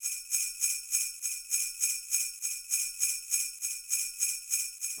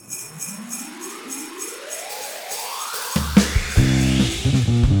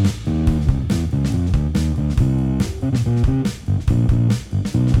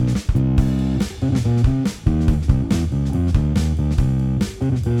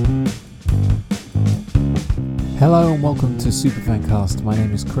Hello and welcome to Superfancast. My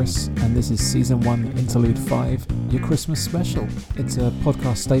name is Chris and this is Season 1 Interlude 5, your Christmas special. It's a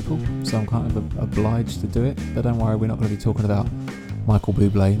podcast staple, so I'm kind of obliged to do it, but don't worry, we're not going to be talking about Michael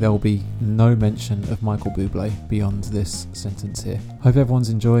Bublé. There will be no mention of Michael Bublé beyond this sentence here. Hope everyone's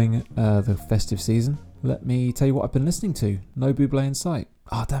enjoying the festive season. Let me tell you what I've been listening to. No Bublé in sight.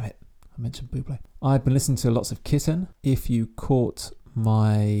 Oh, damn it. I mentioned Bublé. I've been listening to lots of Kitten. If you caught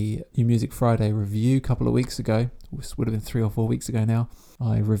my New Music Friday review a couple of weeks ago, this would have been 3 or 4 weeks ago now,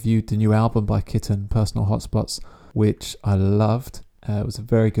 I reviewed the new album by Kitten, Personal Hotspots, which I loved. It was a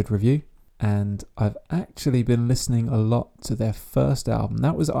very good review, and I've actually been listening a lot to their first album.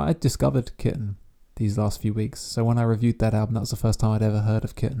 I discovered Kitten these last few weeks, so when I reviewed that album, that was the first time I'd ever heard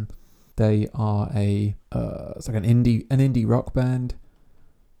of Kitten. They are it's like an indie rock band.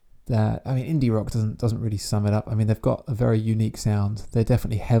 Indie rock doesn't really sum it up. I mean, they've got a very unique sound. They're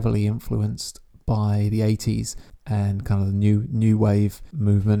definitely heavily influenced by the 80s and kind of the new wave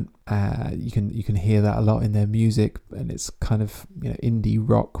movement. You can hear that a lot in their music, and it's kind of, indie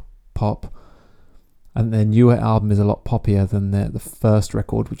rock pop. And their newer album is a lot poppier than the first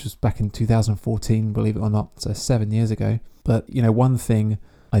record, which was back in 2014, believe it or not, so 7 years ago. But one thing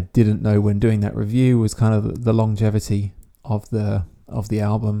I didn't know when doing that review was kind of the longevity of the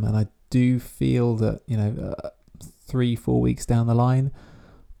album, and I do feel that 3-4 weeks down the line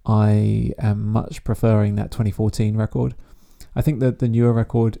I am much preferring that 2014 record. I think that the newer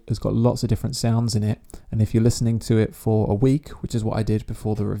record has got lots of different sounds in it, and if you're listening to it for a week, which is what I did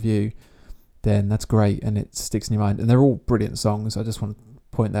before the review, then that's great and it sticks in your mind, and they're all brilliant songs. I just want to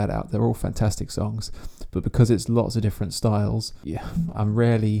point that out. They're all fantastic songs, but because it's lots of different styles, I'm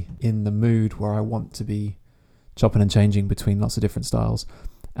rarely in the mood where I want to be chopping and changing between lots of different styles.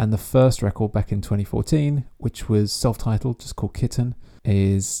 And the first record back in 2014, which was self-titled, just called Kitten,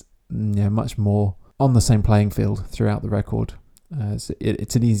 is much more on the same playing field throughout the record.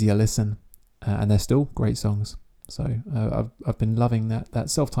 It's an easier listen, and they're still great songs. So I've been loving that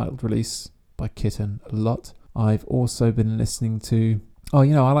self-titled release by Kitten a lot. I've also been listening to, I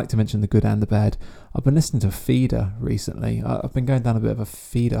like to mention the good and the bad. I've been listening to Feeder recently. I've been going down a bit of a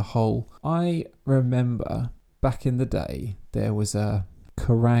Feeder hole. I remember back in the day, there was a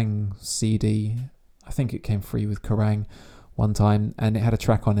Kerrang CD. I think it came free with Kerrang one time, and it had a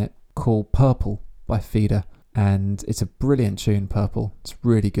track on it called Purple by Feeder, and it's a brilliant tune, Purple. It's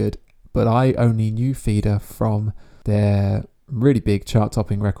really good, but I only knew Feeder from their really big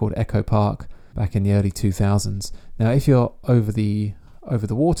chart-topping record Echo Park back in the early 2000s. Now, if you're over the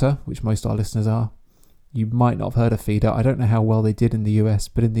water, which most of our listeners are, you might not have heard of Feeder. I don't know how well they did in the US,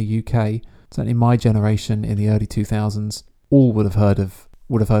 but in the UK, certainly my generation in the early 2000s, all would have heard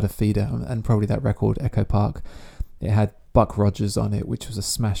of Feeder, and probably that record Echo Park. It had Buck Rogers on it, which was a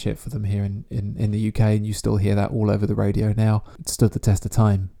smash hit for them here in the UK, and you still hear that all over the radio now. It stood the test of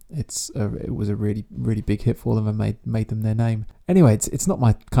time. It was a really, really big hit for them and made them their name. Anyway, it's not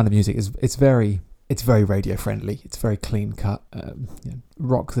my kind of music. It's very radio friendly. It's very clean cut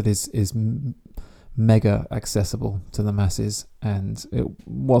rock that is mega accessible to the masses, and it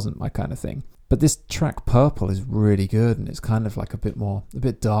wasn't my kind of thing. But this track Purple is really good, and it's kind of like a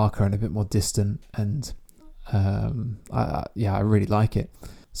bit darker and a bit more distant, and I really like it.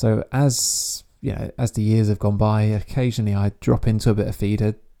 So as the years have gone by, occasionally I drop into a bit of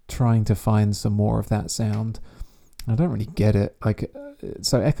Feeder, trying to find some more of that sound. I don't really get it.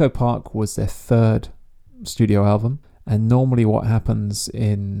 So Echo Park was their third studio album, and normally what happens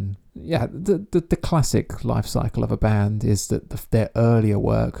in the classic life cycle of a band is that their earlier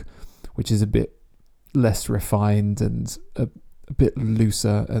work, which is a bit less refined and a bit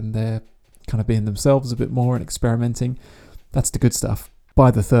looser, and they're kind of being themselves a bit more and experimenting, that's the good stuff.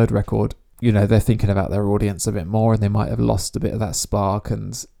 By the third record, they're thinking about their audience a bit more, and they might have lost a bit of that spark,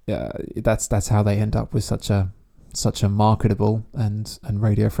 and that's how they end up with such a marketable and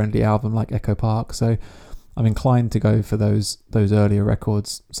radio friendly album like Echo Park. So I'm inclined to go for those earlier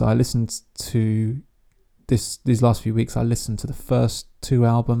records. So I listened to these last few weeks. I listened to the first 2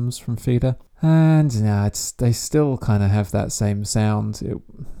 albums from Feeder, and they still kind of have that same sound. It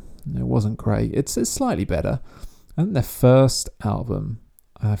wasn't great. It's slightly better. I think their first album,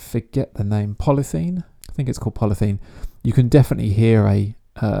 I forget the name, Polythene. I think it's called Polythene. You can definitely hear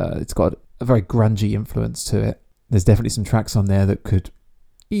it's got a very grungy influence to it. There's definitely some tracks on there that could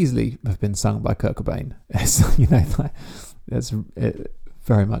easily have been sung by Kurt Cobain. That's it,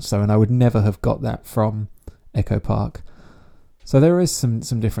 very much so. And I would never have got that from Echo Park. So there is some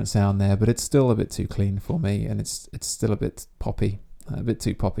different sound there, but it's still a bit too clean for me, and it's still a bit poppy. A bit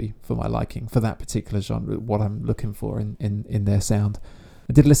too poppy for my liking, for that particular genre, what I'm looking for in their sound.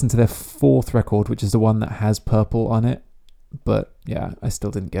 I did listen to their fourth record, which is the one that has Purple on it. But yeah, I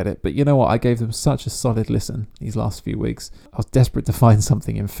still didn't get it. But you know what? I gave them such a solid listen these last few weeks. I was desperate to find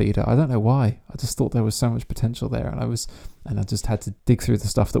something in Feeder. I don't know why. I just thought there was so much potential there, and I just had to dig through the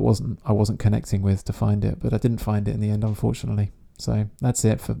stuff that I wasn't connecting with to find it. But I didn't find it in the end, unfortunately. So that's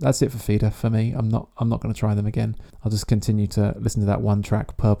it for Feeder for me. I'm not going to try them again. I'll just continue to listen to that one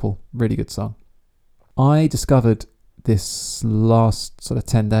track, Purple. Really good song. I discovered this last sort of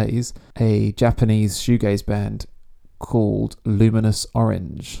 10 days a Japanese shoegaze band called Luminous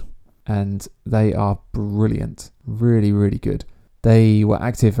Orange, and they are brilliant. Really, really good. They were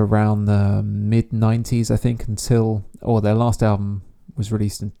active around the mid-90s, I think, their last album was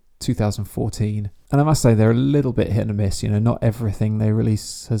released in 2014. And I must say, they're a little bit hit and miss. Not everything they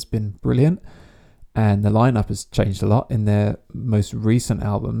release has been brilliant. And the lineup has changed a lot in their most recent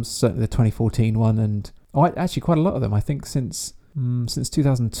albums, certainly the 2014 one, and actually quite a lot of them. I think since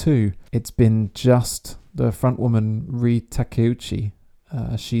 2002, it's been just the front woman Rie Takeuchi.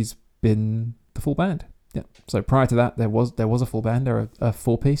 She's been the full band. Yeah. So prior to that, there was a full band, or a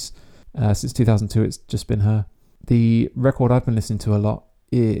four-piece. Since 2002, it's just been her. The record I've been listening to a lot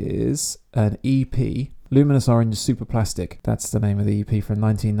is an EP, Luminous Orange Superplastic. That's the name of the EP from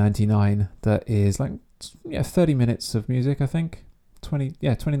 1999. That is 30 minutes of music, I think.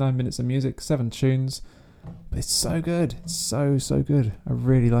 29 minutes of music, 7 tunes. But it's so good. It's so good. I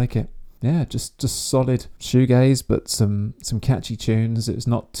really like it. Yeah, just solid shoegaze, but some catchy tunes. It's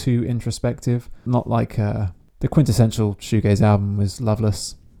not too introspective. Not like the quintessential shoegaze album was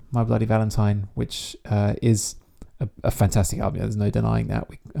Loveless, My Bloody Valentine, which is a fantastic album. There's no denying that.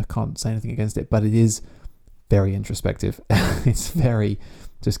 I can't say anything against it, but it is very introspective. It's very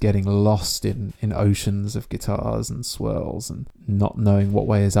just getting lost in oceans of guitars and swirls and not knowing what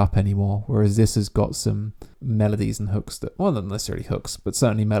way is up anymore. Whereas this has got some melodies and hooks that, well, not necessarily hooks, but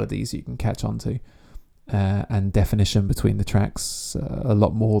certainly melodies you can catch onto, and definition between the tracks, a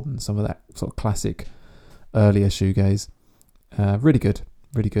lot more than some of that sort of classic earlier shoegaze. Really good,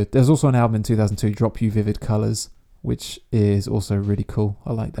 really good. There's also an album in 2002, Drop You Vivid Colours, which is also really cool.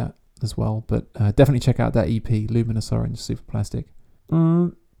 I like that as well. But definitely check out that EP, Luminous Orange Superplastic.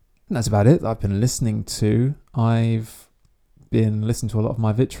 That's about it I've been listening to. I've been listening to a lot of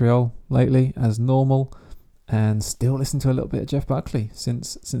My Vitriol lately, as normal, and still listening to a little bit of Jeff Buckley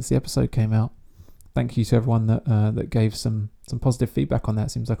since the episode came out. Thank you to everyone that gave some positive feedback on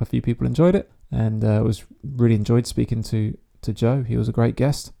that. Seems like a few people enjoyed it, and was really enjoyed speaking to Joe. He was a great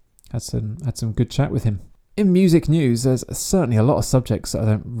guest. Had some good chat with him. In music news, there's certainly a lot of subjects that I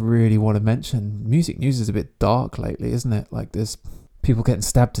don't really want to mention. Music news is a bit dark lately, isn't it? Like there's people getting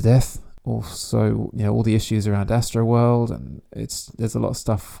stabbed to death. Also, all the issues around Astroworld, and there's a lot of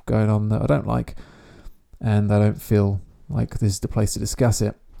stuff going on that I don't like, and I don't feel like this is the place to discuss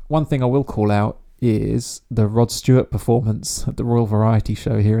it. One thing I will call out is the Rod Stewart performance at the Royal Variety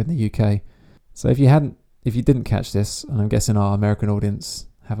Show here in the UK. So if you didn't catch this, and I'm guessing our American audience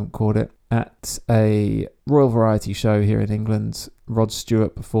haven't caught it, at a Royal Variety Show here in England, Rod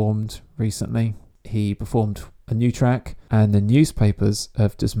Stewart performed recently. He performed a new track, and the newspapers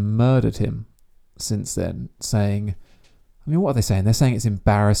have just murdered him since then, saying, what are they saying? They're saying it's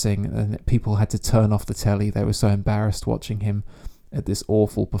embarrassing, and that people had to turn off the telly. They were so embarrassed watching him at this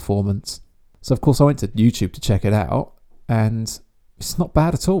awful performance. So of course I went to YouTube to check it out, and it's not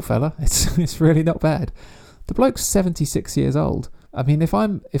bad at all, fella. It's really not bad. The bloke's 76 years old. I mean, if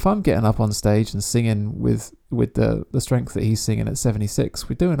I'm getting up on stage and singing with the strength that he's singing at 76,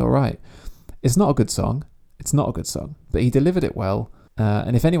 we're doing all right. It's not a good song. But he delivered it well.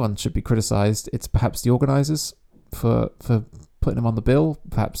 And if anyone should be criticised, it's perhaps the organisers for putting him on the bill.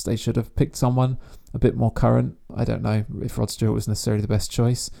 Perhaps they should have picked someone a bit more current. I don't know if Rod Stewart was necessarily the best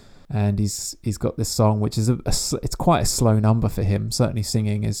choice. And he's got this song, which is it's quite a slow number for him. Certainly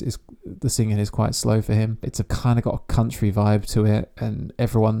singing is quite slow for him. It's a kind of got a country vibe to it, and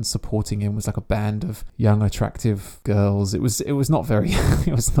everyone supporting him was like a band of young, attractive girls. It was not very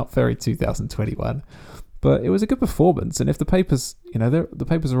it was not very 2021, but it was a good performance. And if the papers, the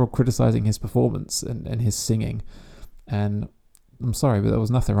papers are all criticising his performance and his singing, and I'm sorry, but there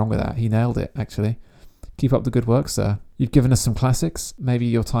was nothing wrong with that. He nailed it, actually. Keep up the good work, sir. You've given us some classics. Maybe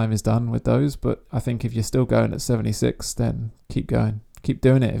your time is done with those, but I think if you're still going at 76, then keep going. Keep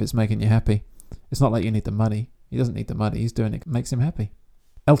doing it if it's making you happy. It's not like you need the money. He doesn't need the money. He's doing it. It makes him happy.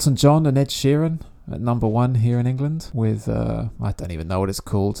 Elton John and Ed Sheeran at number 1 here in England with, I don't even know what it's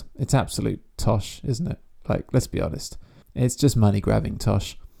called. It's absolute tosh, isn't it? Like, let's be honest. It's just money-grabbing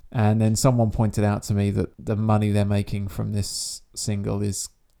tosh. And then someone pointed out to me that the money they're making from this single is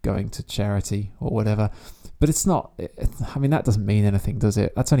going to charity or whatever. But it's not. I mean, that doesn't mean anything, does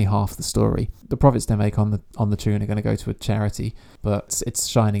it? That's only half the story. The profits they make on the tune are going to go to a charity, but it's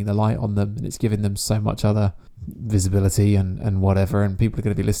shining the light on them, and it's giving them so much other visibility and whatever, and people are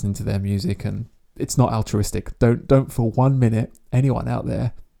going to be listening to their music, and it's not altruistic. Don't for 1 minute, anyone out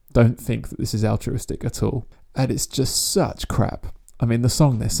there, don't think that this is altruistic at all. And it's just such crap. I mean, the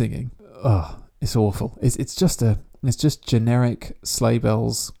song they're singing, it's awful. It's just generic sleigh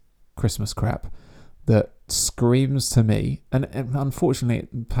bells Christmas crap that screams to me, and unfortunately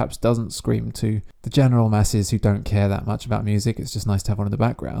it perhaps doesn't scream to the general masses who don't care that much about music. It's just nice to have one in the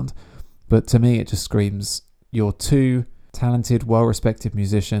background. But to me, it just screams, you're two talented, well-respected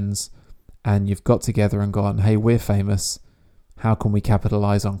musicians, and you've got together and gone, hey, we're famous. How can we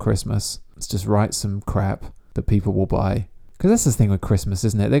capitalize on Christmas? Let's just write some crap that people will buy. Because that's the thing with Christmas,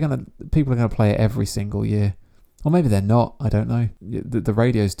 isn't it? People are going to play it every single year. Or maybe they're not, I don't know. The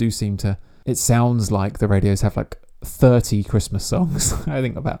radios do seem to... It sounds like the radios have like 30 Christmas songs. I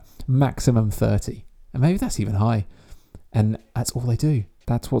think about maximum 30. And maybe that's even high. And that's all they do.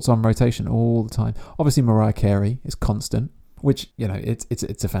 That's what's on rotation all the time. Obviously, Mariah Carey is constant, which,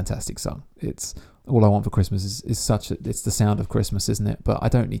 it's a fantastic song. It's All I Want for Christmas it's the sound of Christmas, isn't it? But I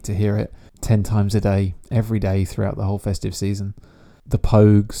don't need to hear it 10 times a day, every day throughout the whole festive season. The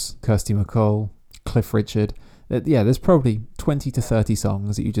Pogues, Kirsty MacColl, Cliff Richard. There's probably 20 to 30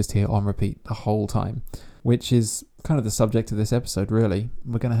 songs that you just hear on repeat the whole time, which is kind of the subject of this episode, really.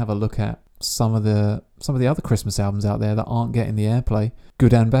 We're going to have a look at some of the other Christmas albums out there that aren't getting the airplay,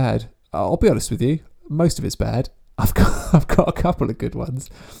 good and bad. I'll be honest with you, most of it's bad. I've got a couple of good ones,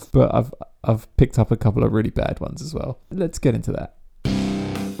 but I've picked up a couple of really bad ones as well. Let's get into that.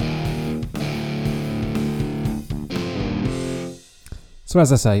 So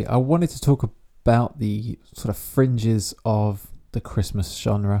as I say, I wanted to talk about the sort of fringes of the Christmas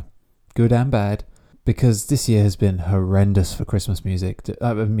genre, good and bad, because this year has been horrendous for Christmas music.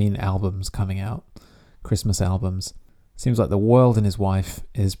 I mean, albums coming out, Christmas albums. Seems like The World and His Wife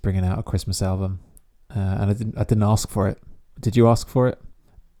is bringing out a Christmas album, and I didn't ask for it. Did you ask for it?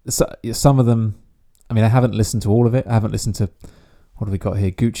 So, some of them, I mean, I haven't listened to all of it. I haven't listened to, what have we got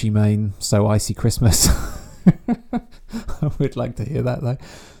here? Gucci Mane, So Icy Christmas. I would like to hear that though.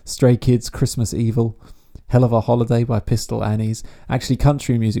 Stray Kids, Christmas Evil, Hell of a Holiday by Pistol Annies. Actually,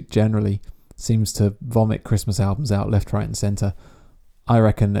 country music generally seems to vomit Christmas albums out left, right and centre. I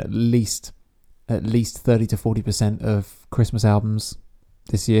reckon at least 30 to 40% of Christmas albums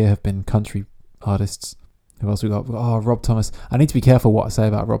this year have been country artists. Who else we got? Rob Thomas. I need to be careful what I say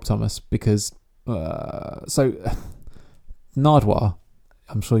about Rob Thomas because Nardwuar,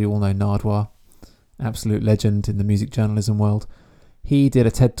 I'm sure you all know Nardwuar, absolute legend in the music journalism world. He did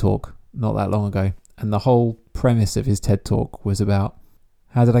a TED Talk not that long ago, and the whole premise of his TED Talk was about,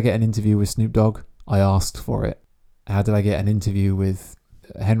 how did I get an interview with Snoop Dogg? I asked for it. How did I get an interview with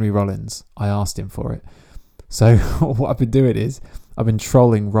Henry Rollins? I asked him for it. So what I've been doing is I've been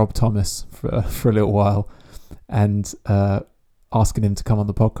trolling Rob Thomas for a little while and asking him to come on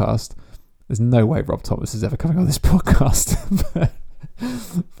the podcast. There's no way Rob Thomas is ever coming on this podcast.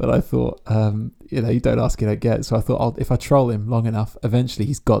 But I thought, you don't ask, you don't get. So I thought, if I troll him long enough, eventually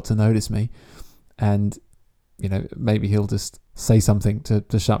he's got to notice me. And, maybe he'll just say something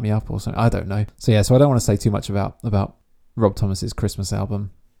to shut me up or something. I don't know. So I don't want to say too much about Rob Thomas's Christmas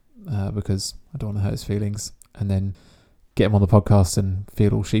album because I don't want to hurt his feelings and then get him on the podcast and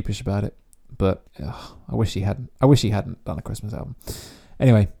feel all sheepish about it. But I wish he hadn't done a Christmas album.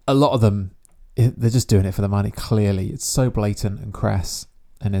 Anyway, a lot of them, they're just doing it for the money, clearly. It's so blatant and crass,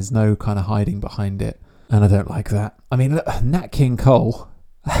 and there's no kind of hiding behind it, and I don't like that. I mean, look, Nat King Cole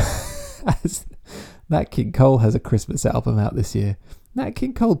has a Christmas album out this year. Nat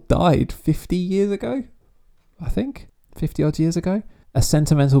King Cole died 50 years ago, I think. 50 odd years ago. A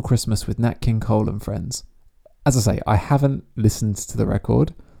Sentimental Christmas with Nat King Cole and Friends. As I say, I haven't listened to the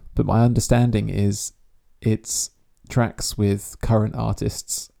record, but my understanding is it's tracks with current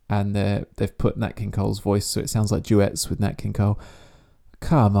artists, and they've put Nat King Cole's voice, so it sounds like duets with Nat King Cole.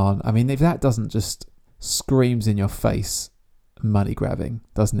 Come on. I mean, if that doesn't just screams in your face money grabbing,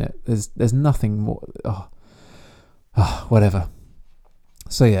 doesn't it? There's nothing more. Whatever.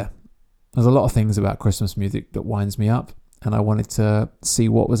 So there's a lot of things about Christmas music that winds me up, and I wanted to see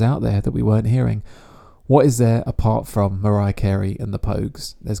what was out there that we weren't hearing. What is there apart from Mariah Carey and the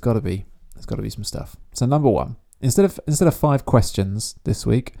Pogues? There's got to be some stuff. So number one, instead of 5 questions this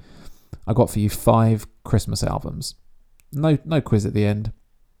week, I got for you 5 Christmas albums. No quiz at the end.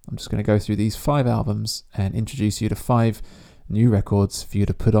 I'm just going to go through these 5 albums and introduce you to 5 new records for you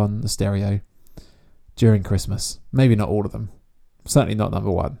to put on the stereo during Christmas. Maybe not all of them. Certainly not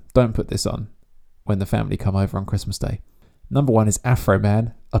number 1. Don't put this on when the family come over on Christmas Day. Number 1 is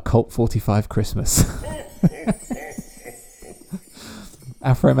Afroman, Occult 45 Christmas.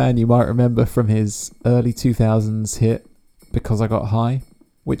 Afroman, you might remember from his early 2000s hit Because I Got High,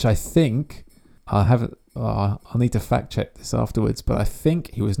 which I think I'll need to fact check this afterwards, but I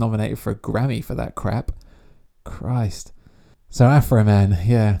think he was nominated for a Grammy for that crap. Christ. So Afroman,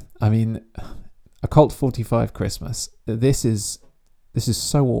 yeah, I mean, Occult 45 Christmas. This is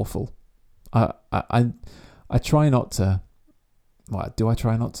so awful. I try not to. What, do I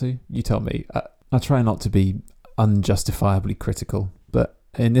try not to? You tell me. I try not to be unjustifiably critical, but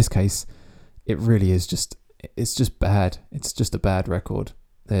in this case, it really is just. It's just bad. It's just a bad record.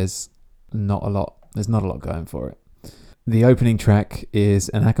 There's not a lot going for it. The opening track is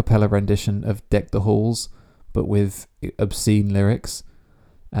an a cappella rendition of Deck the Halls, but with obscene lyrics,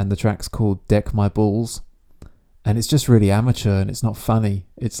 and the track's called Deck My Balls, and it's just really amateur and it's not funny.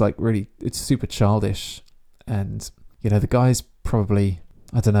 It's like really, it's super childish, and you know the guy's probably,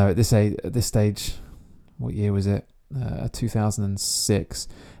 I don't know, at this stage, what year was it? 2006.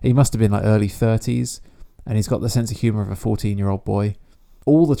 He must have been like early 30s, and he's got the sense of humour of a 14-year-old boy.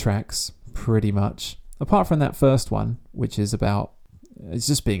 All the tracks, pretty much, apart from that first one, which is about, it's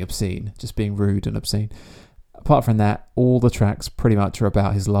just being obscene, just being rude and obscene. Apart from that, all the tracks pretty much are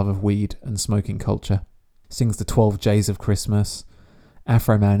about his love of weed and smoking culture. Sings the 12 Jays of Christmas.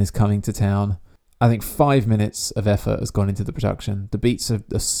 Afroman is coming to town. I think 5 minutes of effort has gone into the production. The beats are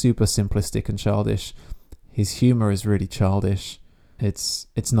super simplistic and childish. His humour is really childish. It's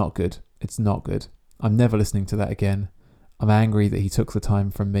not good. It's not good. I'm never listening to that again. I'm angry that he took the time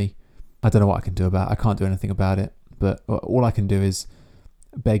from me. I don't know what I can do about it. I can't do anything about it. But all I can do is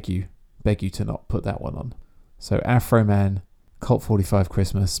beg you to not put that one on. So Afroman, Cult 45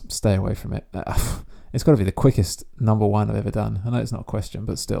 Christmas, stay away from it. It's got to be the quickest number 1 I've ever done. I know it's not a question,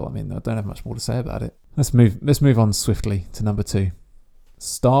 but still, I mean, I don't have much more to say about it. Let's move on swiftly to number 2.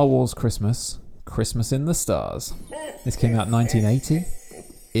 Star Wars Christmas, Christmas in the Stars. This came out in 1980.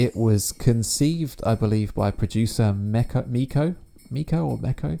 It was conceived, I believe, by producer Miko.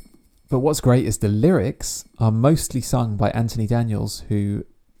 But what's great is the lyrics are mostly sung by Anthony Daniels, who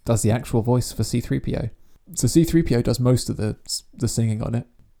does the actual voice for C-3PO. So C-3PO does most of the singing on it.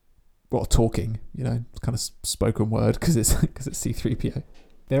 Or talking, you know, it's kind of spoken word because it's C-3PO.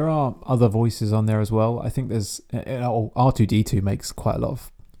 There are other voices on there as well. I think there's R2-D2 makes quite a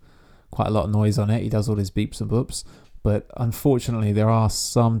lot of noise on it. He does all his beeps and boops. But unfortunately, there are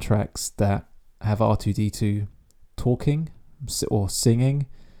some tracks that have R2-D2 talking or singing.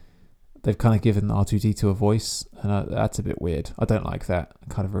 They've kind of given R2-D2 a voice, and that's a bit weird. I don't like that. It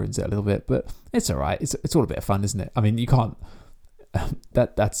kind of ruins it a little bit, but it's all right. It's all a bit of fun, isn't it? I mean, you can't.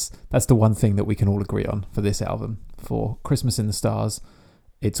 That's the one thing that we can all agree on for this album. For Christmas in the Stars,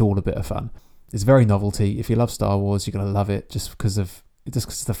 it's all a bit of fun. It's very novelty. If you love Star Wars, you're gonna love it just because of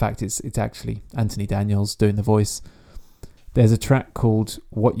the fact it's actually Anthony Daniels doing the voice. There's a track called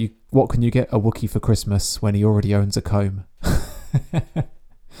What Can You Get a Wookiee for Christmas When He Already Owns a Comb?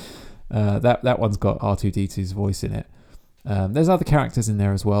 That one's got R2-D2's voice in it. There's other characters in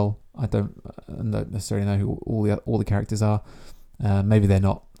there as well. I don't necessarily know who all the characters are. Maybe they're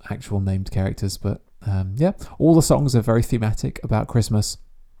not actual named characters, but yeah, all the songs are very thematic about Christmas.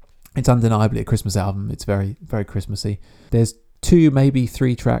 It's undeniably a Christmas album. It's very, very Christmassy. There's 2, maybe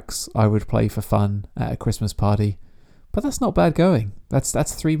 3 tracks I would play for fun at a Christmas party, but that's not bad going. That's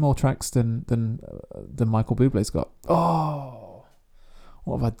 3 more tracks than Michael Bublé's got. Oh,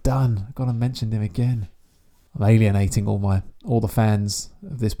 what have I done? I've got to mention him again. I'm alienating all the fans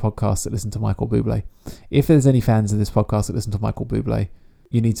of this podcast that listen to Michael Bublé. If there's any fans of this podcast that listen to Michael Bublé,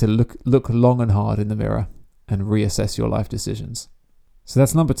 you need to look long and hard in the mirror and reassess your life decisions. So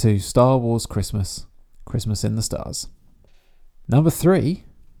that's number 2, Star Wars Christmas, Christmas in the Stars. Number 3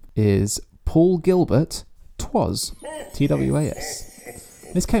 is Paul Gilbert, Twas,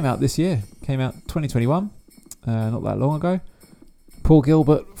 TWAS. This came out this year, came out 2021, not that long ago. Paul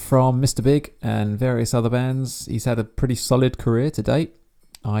Gilbert from Mr. Big and various other bands. He's had a pretty solid career to date.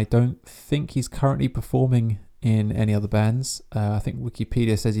 I don't think he's currently performing in any other bands. I think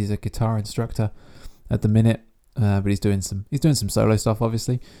Wikipedia says he's a guitar instructor at the minute, but he's doing some solo stuff.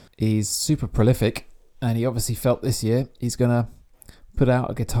 Obviously, he's super prolific, and he obviously felt this year he's gonna put out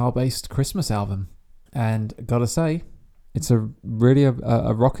a guitar-based Christmas album. And gotta say, it's a really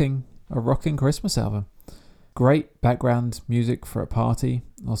a rocking Christmas album. Great background music for a party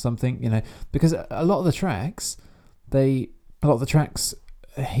or something, you know, because a lot of the tracks, I don't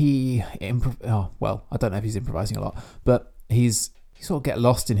know if he's improvising a lot, but he sort of get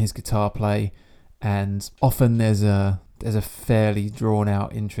lost in his guitar play, and often there's a fairly drawn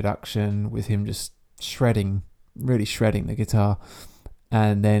out introduction with him just really shredding the guitar,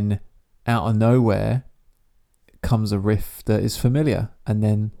 and then out of nowhere comes a riff that is familiar, and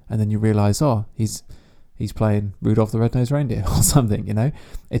then you realise, oh, he's playing Rudolph the Red-Nosed Reindeer or something.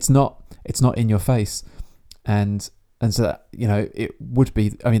 It's not in your face, and so that, it would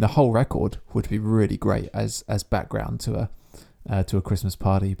be. I mean, the whole record would be really great as background to a Christmas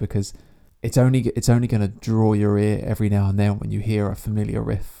party, because it's only going to draw your ear every now and then when you hear a familiar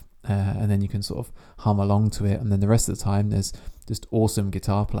riff, and then you can sort of hum along to it, and then the rest of the time there's just awesome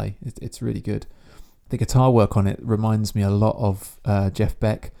guitar play. It's really good. The guitar work on it reminds me a lot of Jeff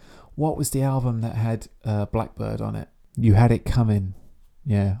Beck. What was the album that had Blackbird on it? You Had It Coming.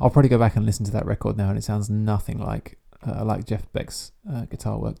 Yeah, I'll probably go back and listen to that record now, and it sounds nothing like Jeff Beck's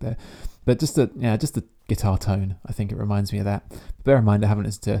guitar work there. But just the guitar tone, I think it reminds me of that. But bear in mind, I haven't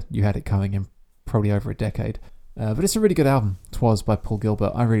listened to You Had It Coming in probably over a decade. But it's a really good album. 'Twas by Paul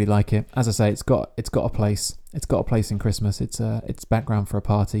Gilbert. I really like it. As I say, it's got a place. It's got a place in Christmas. It's background for a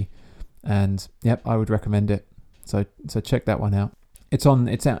party, and yep, I would recommend it. So check that one out. It's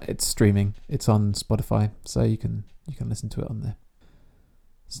streaming. It's on Spotify, so you can listen to it on there.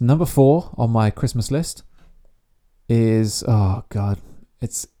 So number 4 on my Christmas list is, oh god,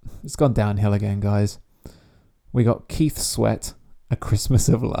 it's gone downhill again, guys. We got Keith Sweat, A Christmas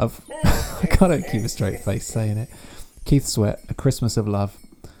of Love. I can't keep a straight face saying it. Keith Sweat, A Christmas of Love,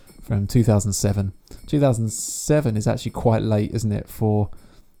 from 2007. 2007 is actually quite late, isn't it, for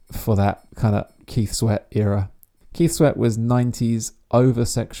that kind of Keith Sweat era. Keith Sweat was 90s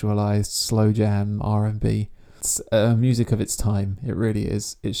over-sexualized slow jam R&B. It's music of its time. It really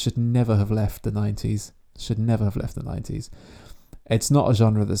is. It should never have left the 90s. It's not a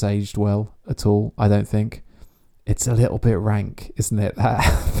genre that's aged well at all, I don't think. It's a little bit rank, isn't it?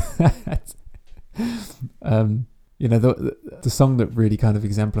 The song that really kind of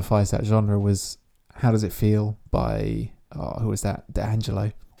exemplifies that genre was How Does It Feel by, who was that?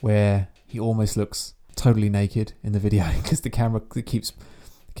 D'Angelo, where he almost looks totally naked in the video because the camera keeps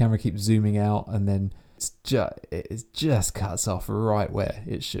zooming out, and then it just cuts off right where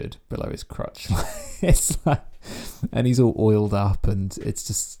it should, below his crotch. It's like, and he's all oiled up, and it's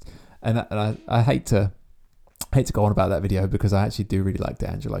just, and I hate to go on about that video, because I actually do really like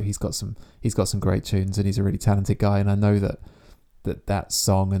D'Angelo. He's got some great tunes, and he's a really talented guy, and I know that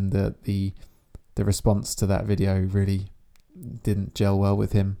song and the response to that video really didn't gel well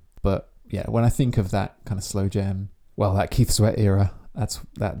with him. But yeah, when I think of that kind of slow jam, well, that Keith Sweat era,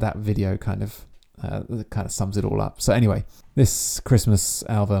 that video kind of sums it all up. So anyway, this Christmas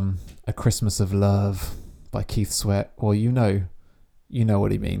album, A Christmas of Love by Keith Sweat, or you know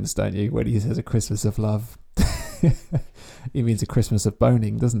what he means, don't you, when he says A Christmas of Love? He means a Christmas of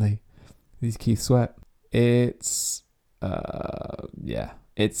boning, doesn't he? He's Keith Sweat. It's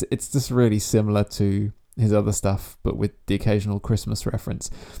just really similar to his other stuff, but with the occasional Christmas reference.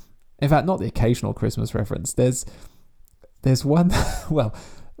 In fact, not the occasional Christmas reference. There's one. Well,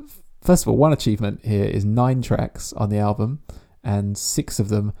 first of all, one achievement here is 9 tracks on the album, and 6 of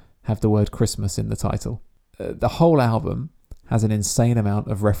them have the word Christmas in the title. The whole album has an insane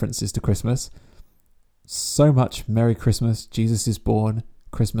amount of references to Christmas. So much Merry Christmas, Jesus is born,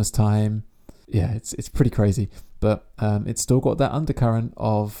 Christmas time. Yeah, it's pretty crazy. But it's still got that undercurrent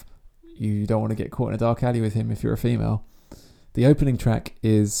of you don't want to get caught in a dark alley with him if you're a female. The opening track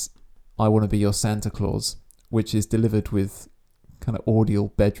is I Want to Be Your Santa Claus, which is delivered with kind of audial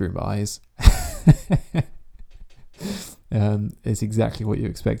bedroom eyes. It's exactly what you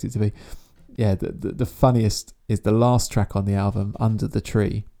expect it to be. Yeah, the funniest is the last track on the album, Under the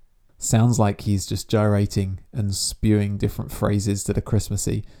Tree. Sounds like he's just gyrating and spewing different phrases that are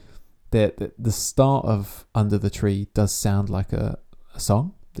Christmassy. The start of Under the Tree does sound like a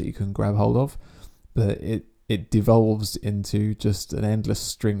song that you can grab hold of, but it devolves into just an endless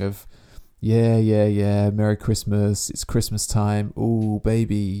string of yeah, Merry Christmas, it's Christmas time, ooh,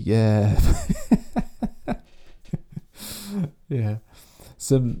 baby, yeah. Yeah.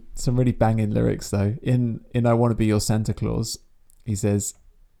 Some really banging lyrics though. In I Want to Be Your Santa Claus, he says,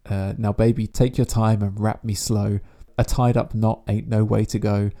 now baby, take your time and wrap me slow. A tied up knot ain't no way to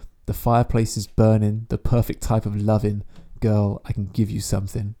go. The fireplace is burning, the perfect type of loving. Girl, I can give you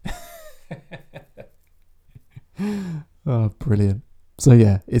something. Oh, brilliant. So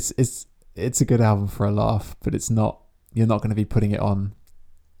yeah, it's a good album for a laugh, but you're not going to be putting it on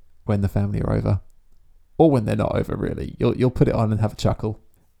when the family are over, or when they're not over, really. You'll put it on and have a chuckle,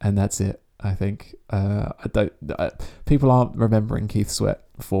 and that's it. I think people aren't remembering Keith Sweat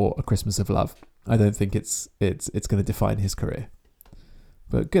for A Christmas of Love. I don't think it's going to define his career.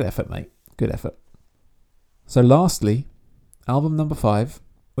 But good effort, mate. Good effort. So lastly, album number 5,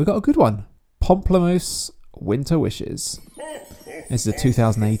 we got a good one. Pomplamoose, Winter Wishes. This is a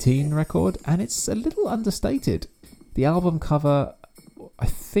 2018 record, and it's a little understated. The album cover, I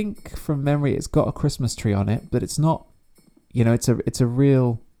think from memory, it's got a Christmas tree on it, but it's not. It's a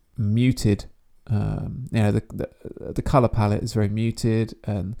real muted. The color palette is very muted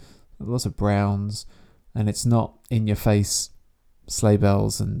and lots of browns, and it's not in your face sleigh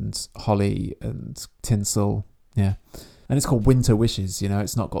bells and holly and tinsel. Yeah, and it's called Winter Wishes.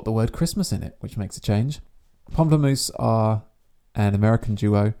 It's not got the word Christmas in it, which makes a change. Pomplamoose are an American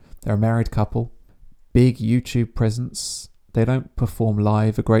duo. They're a married couple. Big YouTube presence. They don't perform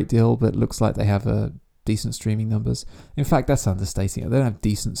live a great deal, but it looks like they have decent streaming numbers. In fact, that's understating it. They don't have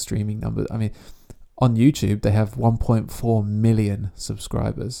decent streaming numbers. I mean, on YouTube, they have 1.4 million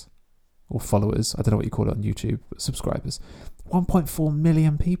subscribers or followers. I don't know what you call it on YouTube, but subscribers. 1.4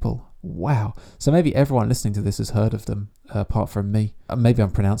 million people. Wow. So maybe everyone listening to this has heard of them, apart from me. Maybe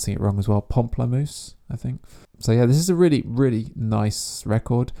I'm pronouncing it wrong as well. Pomplamoose, I think. So yeah, this is a really, really nice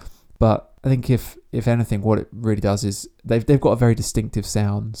record. But I think if anything, what it really does is they've got a very distinctive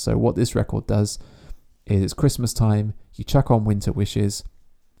sound. So what this record does is it's Christmas time, you chuck on Winter Wishes,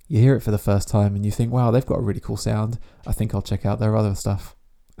 you hear it for the first time and you think, wow, they've got a really cool sound. I think I'll check out their other stuff.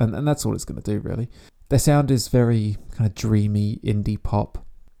 And that's all it's going to do, really. Their sound is very kind of dreamy indie pop,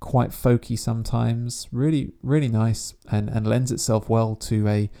 quite folky sometimes, really, really nice, and lends itself well to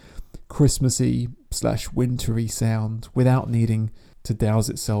a Christmassy / wintry sound without needing to douse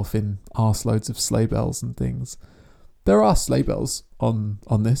itself in arseloads of sleigh bells and things. There are sleigh bells on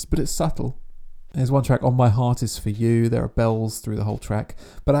this, but it's subtle. There's one track, On My Heart Is For You. There are bells through the whole track,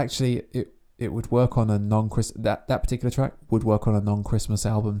 but actually it would work on a that particular track would work on a non-Christmas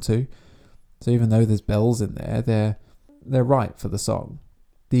album too. So even though there's bells in there, they're right for the song.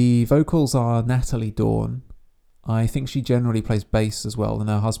 The vocals are Natalie Dawn. I think she generally plays bass as well, and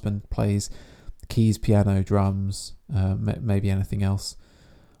her husband plays keys, piano, drums, maybe anything else.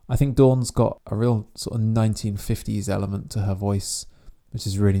 I think Dawn's got a real sort of 1950s element to her voice, which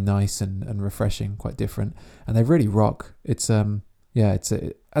is really nice and refreshing, quite different. And they really rock. It's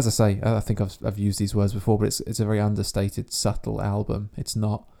as I say, I think I've used these words before, but it's a very understated, subtle album. It's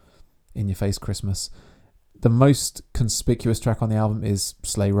not in your face Christmas. The most conspicuous track on the album is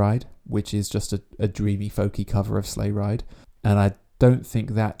Sleigh Ride, which is just a dreamy, folky cover of Sleigh Ride. And I don't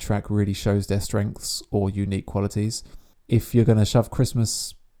think that track really shows their strengths or unique qualities. If you're going to shove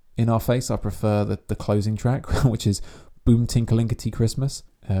Christmas in our face, I prefer the closing track, which is Boom Tinkalinkity Christmas,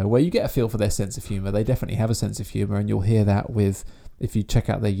 where you get a feel for their sense of humour. They definitely have a sense of humour, and you'll hear that if you check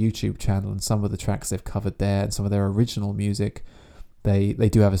out their YouTube channel and some of the tracks they've covered there and some of their original music. They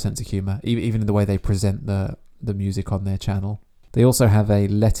do have a sense of humour, even in the way they present the music on their channel. They also have a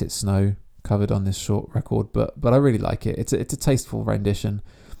Let It Snow covered on this short record, but I really like it. It's a tasteful rendition,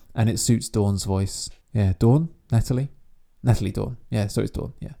 and it suits Dawn's voice. Yeah, Dawn? Natalie Dawn. Yeah, so it's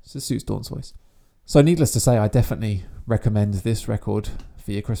Dawn. Yeah, so it suits Dawn's voice. So needless to say, I definitely recommend this record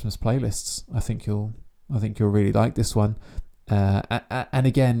for your Christmas playlists. I think you'll really like this one. And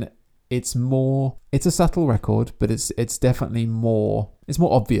again, it's a subtle record, but it's definitely more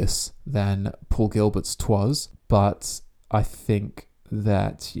obvious than Paul Gilbert's 'Twas, but I think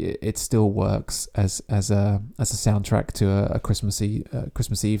that it still works as a soundtrack to a Christmas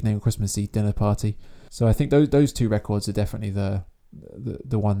evening, a Christmassy dinner party. So I think those two records are definitely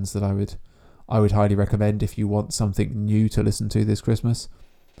the ones that I would highly recommend if you want something new to listen to this Christmas.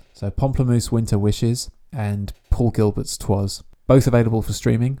 So Pomplamoose Winter Wishes and Paul Gilbert's 'Twas. Both available for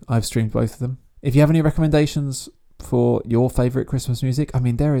streaming. I've streamed both of them. If you have any recommendations for your favourite Christmas music, I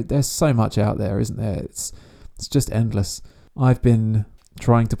mean, there's so much out there, isn't there? It's just endless. I've been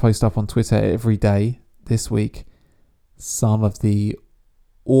trying to post up on Twitter every day this week some of the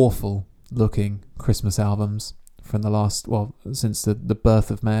awful looking Christmas albums from since the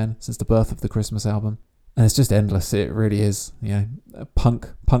birth of man, since the birth of the Christmas album. And it's just endless. It really is. Punk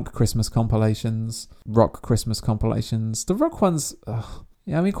Christmas compilations, rock Christmas compilations. The rock ones,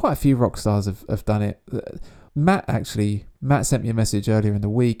 quite a few rock stars have done it. Matt sent me a message earlier in the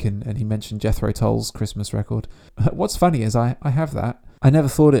week and he mentioned Jethro Tull's Christmas record. What's funny is I have that. I never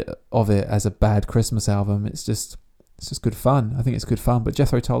thought of it as a bad Christmas album. It's just good fun. I think it's good fun, but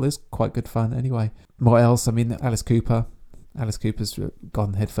Jethro Tull is quite good fun anyway. What else? I mean, Alice Cooper's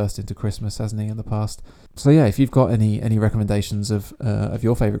gone headfirst into Christmas, hasn't he, in the past? So yeah, if you've got any recommendations of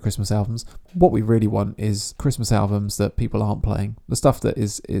your favourite Christmas albums, what we really want is Christmas albums that people aren't playing. The stuff that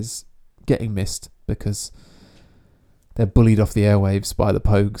is getting missed because they're bullied off the airwaves by the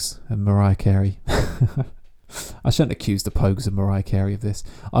Pogues and Mariah Carey. I shouldn't accuse the Pogues and Mariah Carey of this.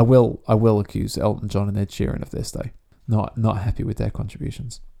 I will accuse Elton John and Ed Sheeran of this, though. Not happy with their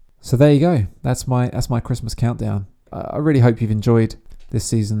contributions. So there you go. That's my Christmas countdown. I really hope you've enjoyed this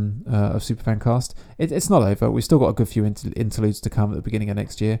season of Superfancast. It's not over. We've still got a good few interludes to come at the beginning of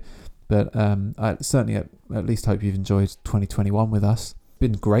next year. But I certainly at least hope you've enjoyed 2021 with us.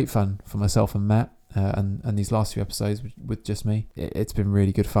 Been great fun for myself and Matt and these last few episodes with just me. It's been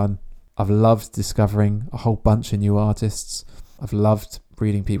really good fun. I've loved discovering a whole bunch of new artists. I've loved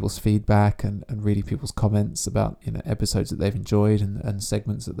reading people's feedback and reading people's comments about episodes that they've enjoyed and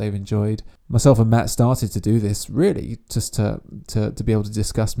segments that they've enjoyed. Myself and Matt started to do this really just to be able to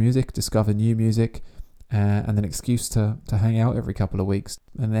discuss music, discover new music, and an excuse to hang out every couple of weeks.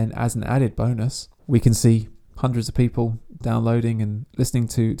 And then as an added bonus, we can see hundreds of people downloading and listening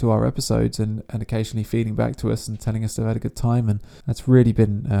to our episodes and occasionally feeding back to us and telling us they've had a good time. And that's really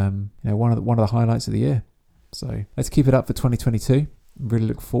been one of the highlights of the year. So let's keep it up for 2022. Really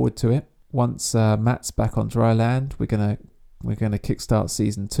look forward to it. Once Matt's back on dry land, we're gonna kickstart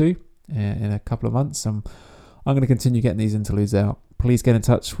season 2 in a couple of months. I'm going to continue getting these interludes out. Please get in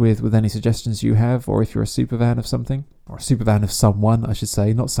touch with any suggestions you have, or if you're a super fan of something, or a super fan of someone, I should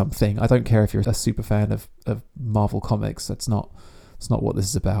say, not something. I don't care if you're a super fan of Marvel Comics. That's not what this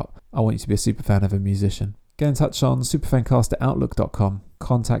is about. I want you to be a super fan of a musician. Get in touch on superfancast@outlook.com.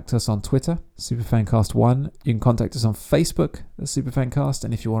 Contact us on Twitter, superfancast1. You can contact us on Facebook at Superfancast.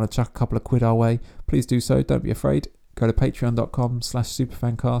 And if you want to chuck a couple of quid our way, please do so. Don't be afraid. Go to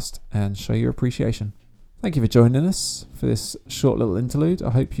patreon.com/superfancast and show your appreciation. Thank you for joining us for this short little interlude.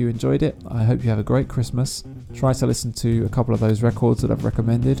 I hope you enjoyed it. I hope you have a great Christmas. Try to listen to a couple of those records that I've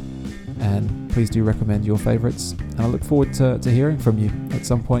recommended, and please do recommend your favourites. And I look forward to hearing from you at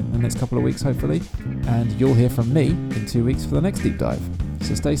some point in the next couple of weeks, hopefully. And you'll hear from me in 2 weeks for the next deep dive.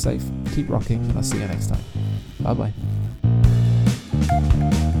 So stay safe, keep rocking, and I'll see you next time. Bye-bye.